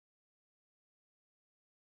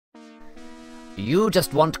You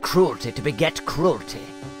just want cruelty to beget cruelty.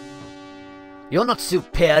 You're not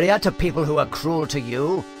superior to people who are cruel to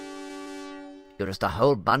you. You're just a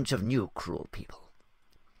whole bunch of new cruel people.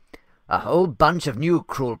 A whole bunch of new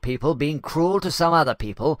cruel people being cruel to some other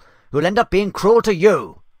people who'll end up being cruel to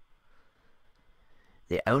you.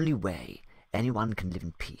 The only way anyone can live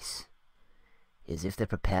in peace is if they're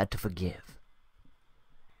prepared to forgive.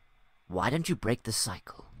 Why don't you break the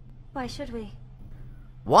cycle? Why should we?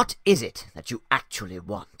 What is it that you actually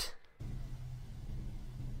want?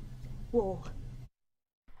 War.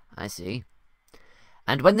 I see.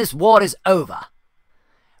 And when this war is over,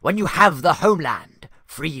 when you have the homeland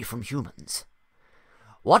free from humans,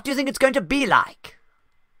 what do you think it's going to be like?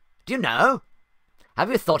 Do you know?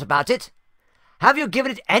 Have you thought about it? Have you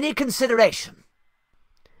given it any consideration?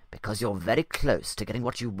 Because you're very close to getting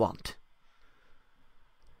what you want.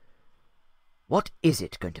 What is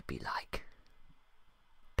it going to be like?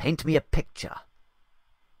 Paint me a picture.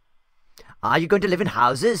 Are you going to live in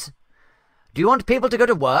houses? Do you want people to go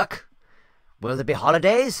to work? Will there be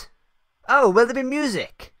holidays? Oh, will there be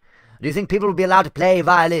music? Do you think people will be allowed to play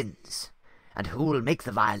violins? And who will make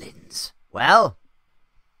the violins? Well,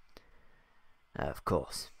 of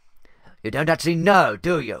course. You don't actually know,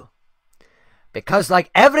 do you? Because like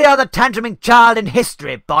every other tantruming child in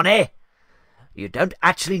history, Bonnie, you don't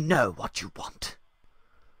actually know what you want.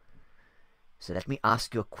 So let me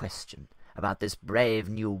ask you a question about this brave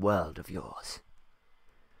new world of yours.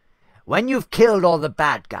 When you've killed all the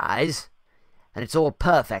bad guys, and it's all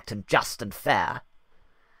perfect and just and fair,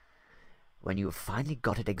 when you've finally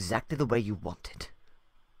got it exactly the way you want it,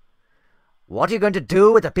 what are you going to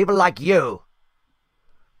do with the people like you?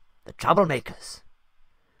 The troublemakers.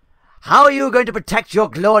 How are you going to protect your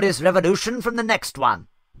glorious revolution from the next one?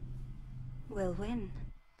 We'll win.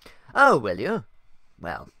 Oh, will you?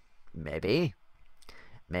 Well, maybe.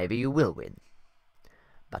 Maybe you will win.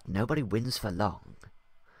 But nobody wins for long.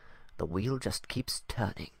 The wheel just keeps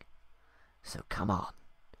turning. So come on.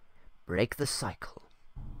 Break the cycle.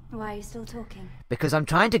 Why are you still talking? Because I'm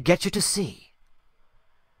trying to get you to see.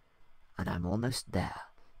 And I'm almost there.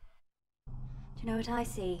 Do you know what I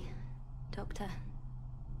see, Doctor?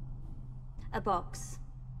 A box.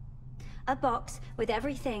 A box with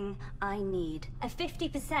everything I need. A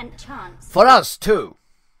 50% chance. For us, too.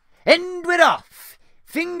 And we're off.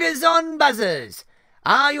 Fingers on buzzers.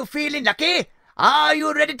 Are you feeling lucky? Are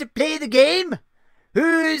you ready to play the game?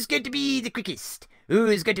 Who's going to be the quickest?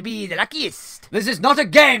 Who's going to be the luckiest? This is not a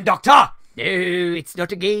game, Doctor! No, it's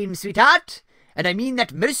not a game, sweetheart. And I mean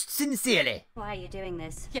that most sincerely. Why are you doing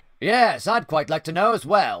this? Yes, I'd quite like to know as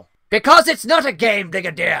well. Because it's not a game,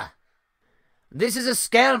 Brigadier. This is a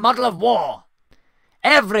scale model of war.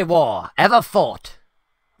 Every war ever fought.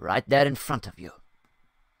 Right there in front of you.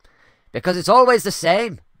 Because it's always the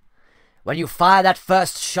same. When you fire that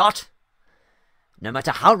first shot, no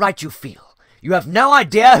matter how right you feel, you have no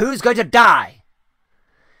idea who's going to die.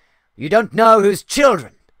 You don't know whose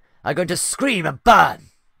children are going to scream and burn.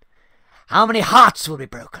 How many hearts will be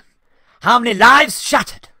broken. How many lives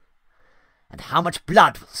shattered. And how much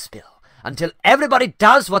blood will spill until everybody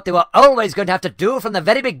does what they were always going to have to do from the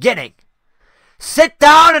very beginning. Sit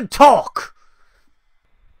down and talk.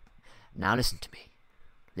 Now listen to me.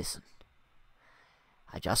 Listen.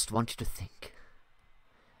 I just want you to think.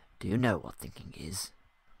 Do you know what thinking is?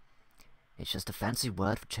 It's just a fancy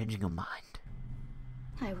word for changing your mind.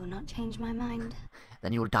 I will not change my mind.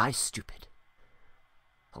 Then you will die stupid.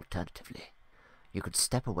 Alternatively, you could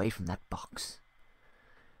step away from that box.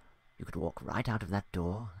 You could walk right out of that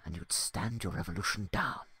door and you would stand your revolution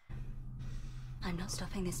down. I'm not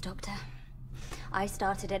stopping this, Doctor. I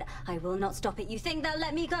started it. I will not stop it. You think they'll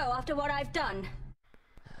let me go after what I've done?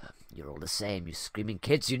 You're all the same, you screaming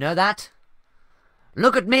kids, you know that?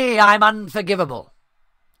 Look at me, I'm unforgivable.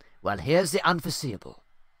 Well, here's the unforeseeable.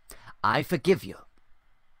 I forgive you.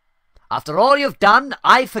 After all you've done,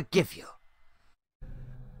 I forgive you.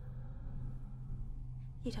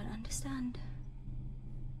 You don't understand.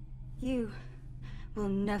 You will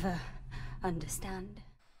never understand.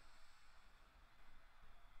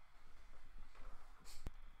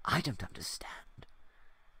 I don't understand.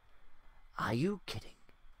 Are you kidding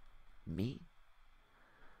me?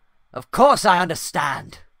 Of course I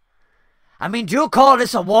understand. I mean, do you call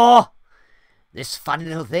this a war? This funny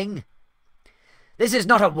little thing? This is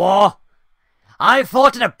not a war. I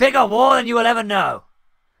fought in a bigger war than you will ever know.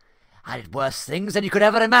 I did worse things than you could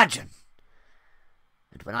ever imagine.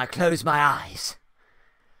 And when I close my eyes,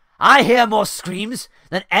 I hear more screams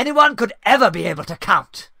than anyone could ever be able to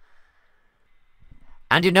count.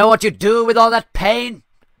 And you know what you do with all that pain?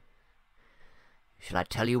 Shall I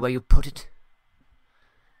tell you where you put it?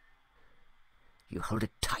 You hold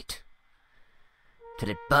it tight, till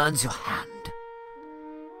it burns your hand.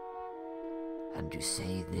 And you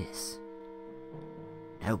say this: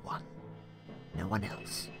 no one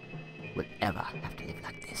else will ever have to live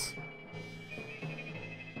like this.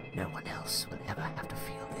 No one else will ever have to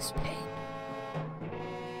feel this pain.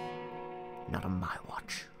 Not on my watch.